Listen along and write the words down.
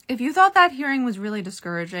If you thought that hearing was really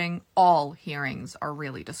discouraging, all hearings are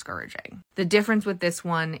really discouraging. The difference with this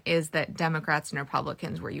one is that Democrats and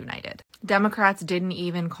Republicans were united. Democrats didn't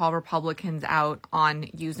even call Republicans out on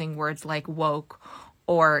using words like woke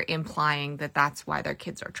or implying that that's why their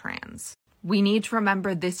kids are trans. We need to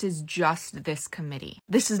remember this is just this committee.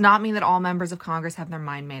 This does not mean that all members of Congress have their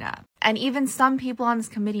mind made up. And even some people on this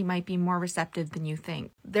committee might be more receptive than you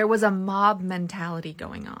think. There was a mob mentality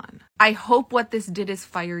going on. I hope what this did is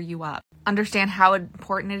fire you up. Understand how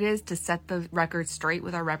important it is to set the record straight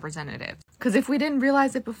with our representatives. Because if we didn't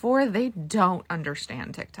realize it before, they don't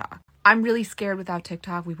understand TikTok. I'm really scared without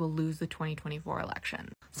TikTok, we will lose the 2024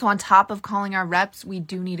 election. So on top of calling our reps, we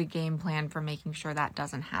do need a game plan for making sure that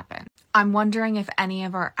doesn't happen. I'm wondering if any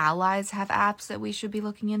of our allies have apps that we should be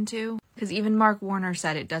looking into. Because even Mark Warner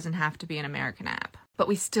said it doesn't have to be an American app. But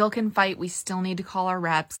we still can fight. We still need to call our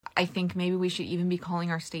reps. I think maybe we should even be calling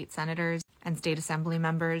our state senators and state assembly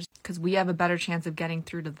members because we have a better chance of getting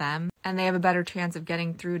through to them and they have a better chance of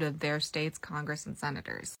getting through to their states, Congress, and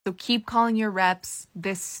senators. So keep calling your reps.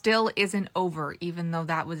 This still isn't over, even though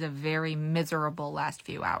that was a very miserable last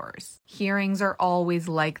few hours. Hearings are always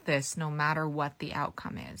like this, no matter what the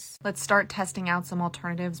outcome is. Let's start testing out some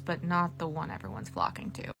alternatives, but not the one everyone's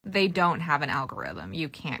flocking to. They don't have an algorithm. You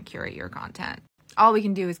can't curate your content. All we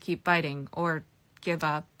can do is keep fighting or give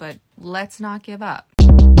up, but let's not give up.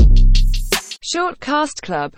 Shortcast Club